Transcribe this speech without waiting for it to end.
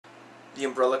the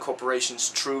Umbrella Corporation's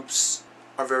troops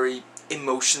are very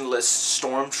emotionless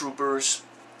stormtroopers.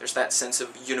 There's that sense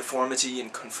of uniformity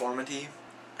and conformity.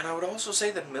 And I would also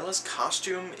say that Milla's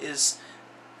costume is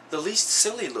the least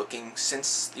silly looking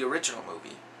since the original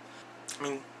movie. I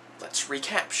mean, let's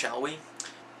recap, shall we?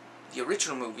 The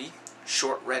original movie,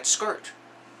 short red skirt.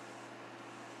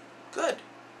 Good.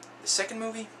 The second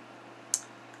movie,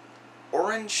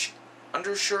 orange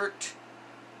undershirt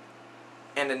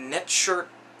and a net shirt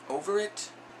over it.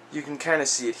 You can kind of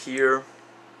see it here.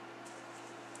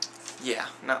 Yeah,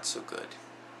 not so good.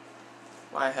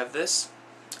 Why I have this?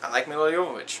 I like Milla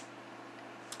Jovovich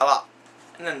a lot.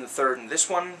 And then the third in this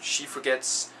one, she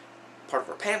forgets part of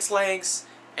her pants legs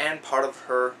and part of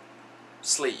her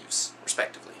sleeves,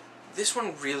 respectively. This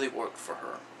one really worked for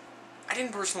her. I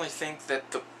didn't personally think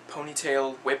that the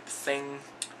ponytail whip thing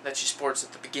that she sports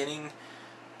at the beginning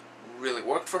really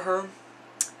worked for her.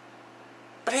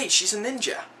 But hey, she's a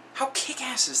ninja. How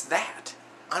kick-ass is that?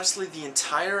 Honestly, the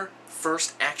entire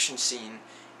first action scene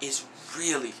is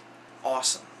really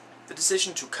awesome. The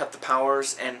decision to cut the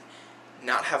powers and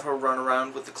not have her run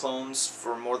around with the clones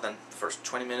for more than the first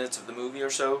 20 minutes of the movie or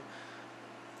so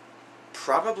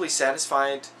probably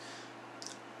satisfied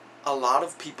a lot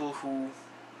of people who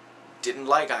didn't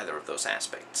like either of those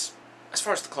aspects. As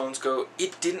far as the clones go,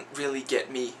 it didn't really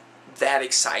get me that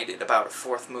excited about a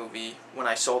fourth movie when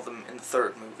I saw them in the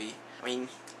third movie. I mean,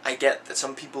 I get that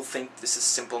some people think this is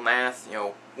simple math, you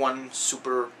know, one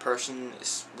super person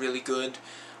is really good,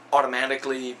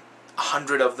 automatically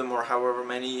 100 of them or however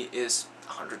many is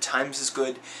 100 times as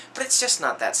good, but it's just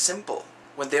not that simple.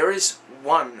 When there is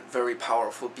one very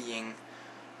powerful being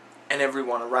and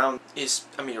everyone around is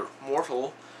a mere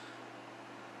mortal,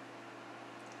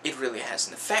 it really has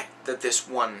an effect that this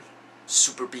one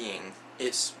super being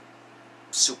is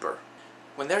super.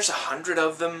 When there's 100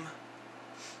 of them,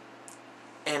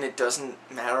 and it doesn't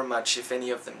matter much if any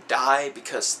of them die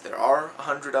because there are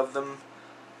 100 of them,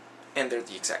 and they're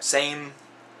the exact same,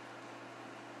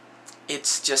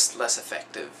 it's just less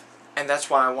effective. And that's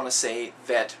why I want to say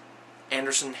that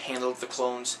Anderson handled the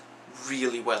clones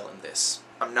really well in this.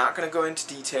 I'm not going to go into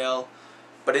detail,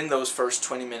 but in those first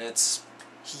 20 minutes,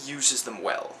 he uses them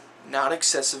well. Not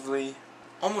excessively.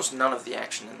 Almost none of the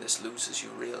action in this loses you,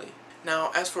 really.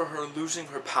 Now, as for her losing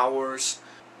her powers,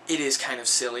 it is kind of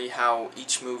silly how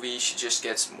each movie she just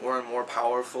gets more and more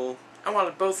powerful. And while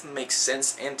it both makes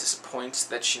sense and disappoints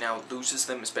that she now loses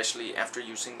them, especially after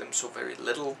using them so very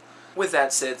little, with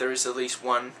that said, there is at least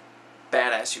one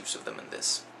badass use of them in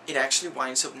this. It actually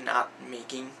winds up not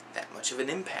making that much of an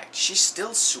impact. She's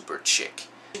still super chick.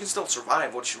 She can still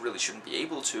survive what she really shouldn't be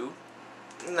able to.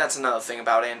 And that's another thing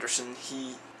about Anderson.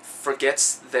 He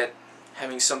forgets that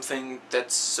having something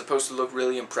that's supposed to look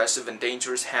really impressive and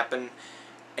dangerous happen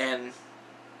and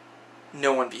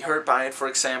no one be hurt by it, for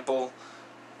example,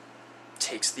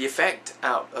 takes the effect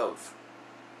out of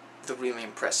the really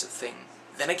impressive thing.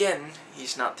 Then again,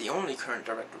 he's not the only current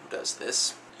director who does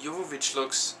this. Jovovich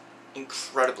looks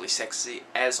incredibly sexy,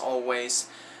 as always,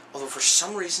 although for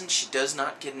some reason she does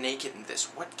not get naked in this.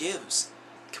 What gives?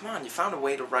 Come on, you found a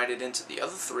way to write it into the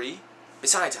other three.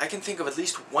 Besides, I can think of at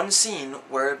least one scene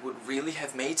where it would really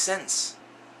have made sense.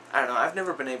 I don't know, I've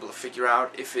never been able to figure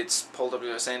out if it's Paul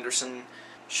W.S. Anderson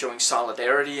showing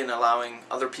solidarity and allowing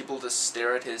other people to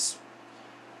stare at his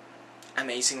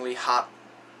amazingly hot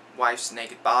wife's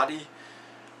naked body,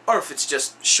 or if it's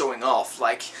just showing off,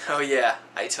 like, oh yeah,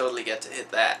 I totally get to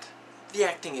hit that. The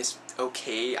acting is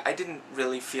okay. I didn't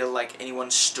really feel like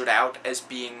anyone stood out as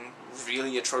being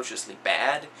really atrociously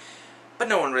bad, but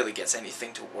no one really gets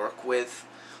anything to work with.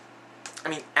 I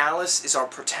mean, Alice is our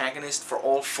protagonist for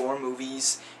all 4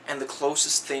 movies, and the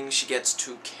closest thing she gets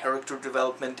to character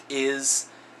development is,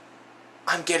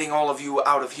 I'm getting all of you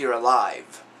out of here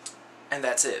alive. And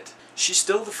that's it. She's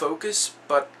still the focus,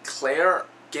 but Claire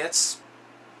gets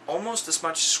almost as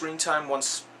much screen time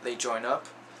once they join up.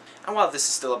 And while this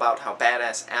is still about how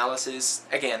badass Alice is,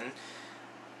 again,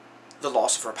 the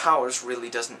loss of her powers really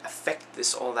doesn't affect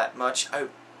this all that much. I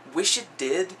wish it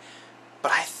did,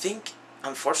 but I think,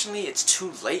 unfortunately, it's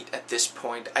too late at this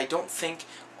point. I don't think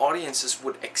audiences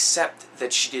would accept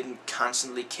that she didn't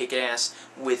constantly kick ass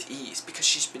with ease, because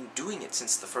she's been doing it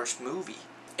since the first movie.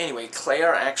 Anyway,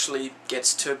 Claire actually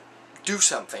gets to do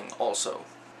something also.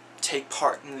 Take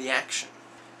part in the action.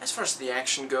 As far as the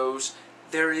action goes,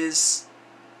 there is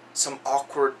some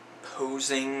awkward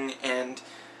posing, and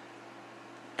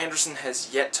Anderson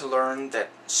has yet to learn that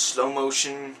slow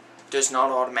motion does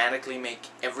not automatically make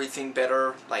everything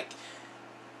better. Like,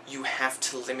 you have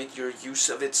to limit your use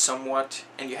of it somewhat,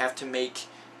 and you have to make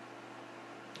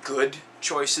good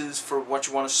choices for what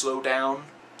you want to slow down.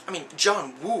 I mean,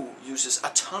 John Woo uses a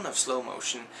ton of slow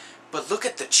motion, but look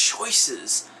at the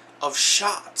choices of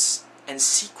shots and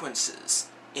sequences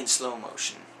in slow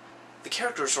motion. The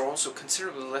characters are also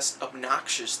considerably less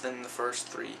obnoxious than the first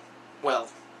three. Well,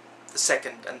 the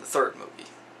second and the third movie,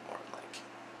 more like.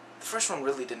 The first one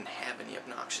really didn't have any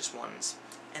obnoxious ones,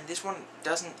 and this one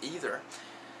doesn't either.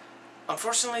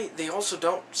 Unfortunately, they also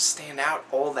don't stand out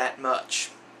all that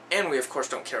much. And we of course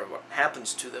don't care what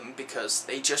happens to them because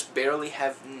they just barely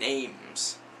have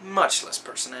names, much less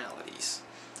personalities.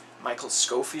 Michael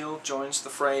Scofield joins the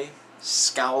fray,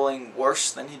 scowling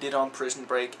worse than he did on Prison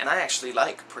Break, and I actually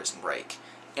like Prison Break,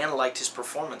 and liked his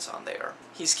performance on there.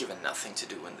 He's given nothing to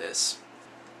do in this.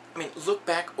 I mean, look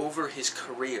back over his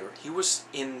career. He was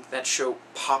in that show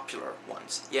Popular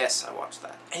once. Yes, I watched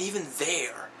that. And even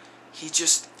there, he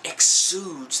just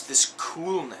exudes this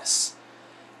coolness.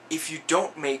 If you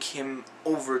don't make him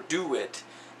overdo it,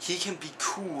 he can be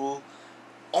cool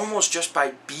almost just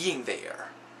by being there.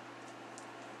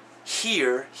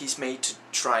 Here, he's made to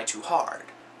try too hard.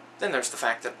 Then there's the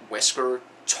fact that Wesker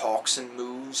talks and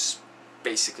moves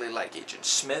basically like Agent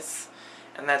Smith,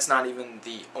 and that's not even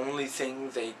the only thing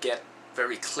they get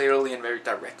very clearly and very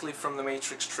directly from the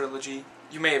Matrix trilogy.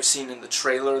 You may have seen in the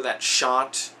trailer that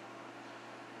shot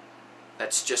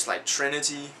that's just like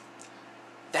Trinity.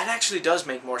 That actually does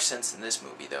make more sense in this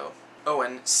movie, though. Oh,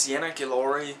 and Sienna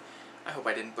Guillory, I hope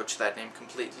I didn't butcher that name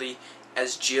completely,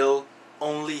 as Jill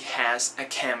only has a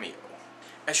cameo.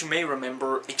 As you may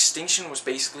remember, Extinction was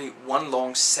basically one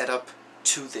long setup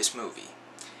to this movie.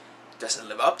 Does it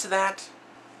live up to that?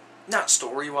 Not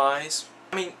story-wise.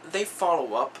 I mean, they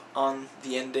follow up on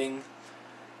the ending,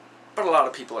 but a lot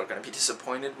of people are going to be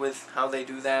disappointed with how they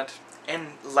do that.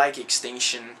 And like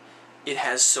Extinction, it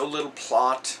has so little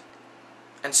plot,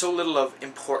 and so little of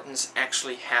importance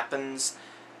actually happens,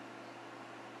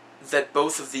 that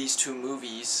both of these two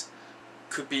movies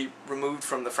could be removed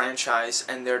from the franchise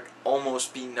and there'd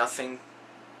almost be nothing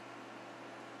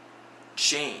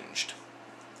changed.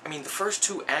 I mean, the first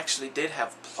two actually did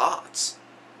have plots.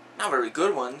 Not very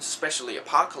good ones, especially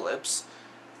Apocalypse,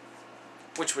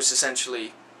 which was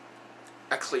essentially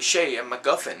a cliche, a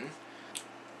MacGuffin,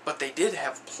 but they did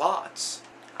have plots.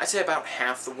 I'd say about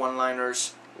half the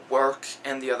one-liners work,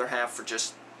 and the other half are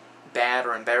just bad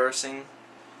or embarrassing.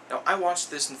 Now, I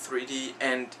watched this in 3D,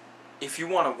 and if you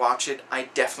want to watch it, I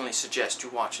definitely suggest you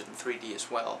watch it in 3D as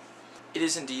well. It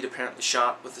is indeed apparently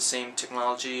shot with the same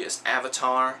technology as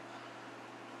Avatar,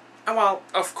 and while,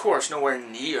 of course, nowhere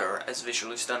near as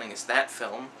visually stunning as that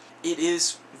film, it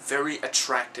is very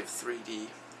attractive 3D.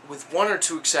 With one or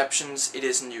two exceptions, it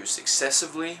isn't used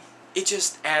excessively. It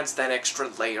just adds that extra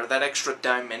layer, that extra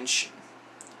dimension,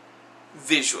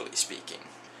 visually speaking.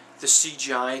 The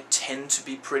CGI tend to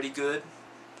be pretty good.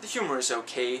 The humor is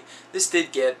okay. This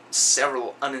did get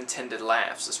several unintended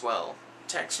laughs as well.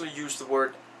 To actually use the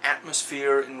word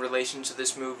atmosphere in relation to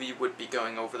this movie would be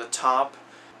going over the top,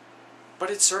 but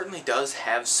it certainly does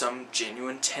have some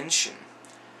genuine tension.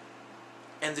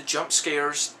 And the jump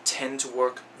scares tend to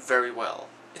work very well.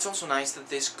 It's also nice that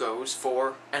this goes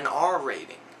for an R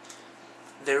rating.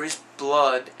 There is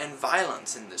blood and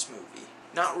violence in this movie.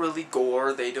 Not really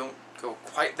gore, they don't go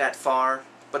quite that far,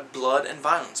 but blood and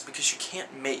violence, because you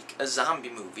can't make a zombie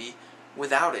movie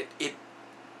without it. It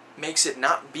makes it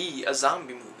not be a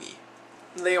zombie movie.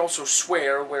 They also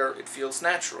swear where it feels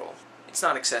natural. It's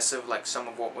not excessive like some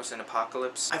of what was in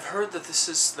Apocalypse. I've heard that this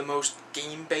is the most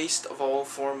game-based of all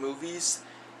four movies.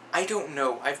 I don't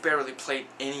know, I've barely played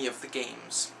any of the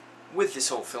games. With this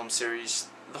whole film series,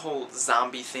 the whole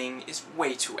zombie thing is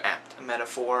way too apt a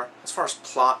metaphor. As far as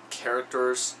plot,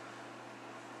 characters,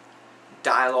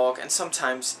 dialogue, and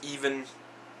sometimes even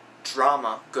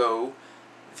drama go,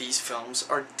 these films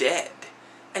are dead.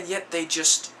 And yet they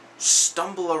just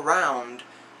stumble around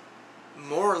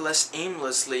more or less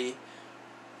aimlessly,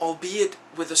 albeit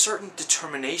with a certain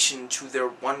determination to their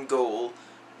one goal,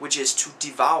 which is to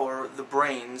devour the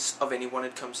brains of anyone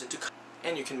it comes into contact.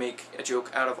 And you can make a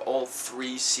joke out of all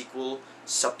three sequel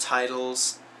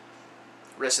subtitles.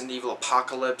 Resident Evil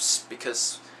Apocalypse,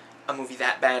 because a movie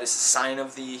that bad is a sign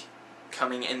of the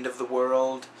coming end of the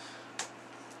world.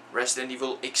 Resident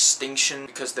Evil Extinction,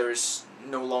 because there is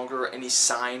no longer any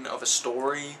sign of a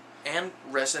story. And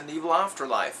Resident Evil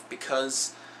Afterlife,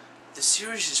 because the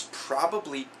series is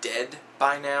probably dead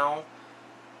by now,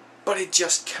 but it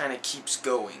just kind of keeps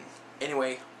going.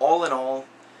 Anyway, all in all,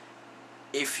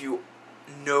 if you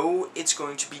know it's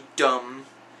going to be dumb,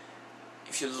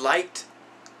 if you liked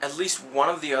at least one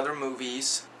of the other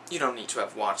movies, you don't need to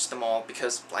have watched them all,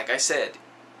 because, like I said,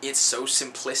 it's so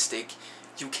simplistic,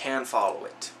 you can follow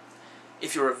it.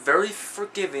 If you're a very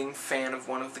forgiving fan of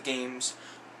one of the games,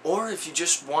 Or if you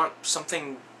just want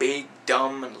something big,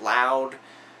 dumb, and loud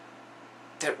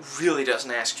that really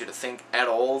doesn't ask you to think at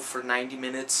all for 90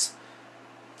 minutes,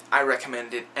 I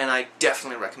recommend it, and I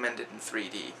definitely recommend it in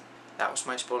 3D. That was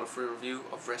my spoiler-free review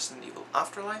of Resident Evil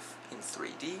Afterlife in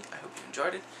 3D. I hope you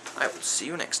enjoyed it. I will see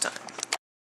you next time.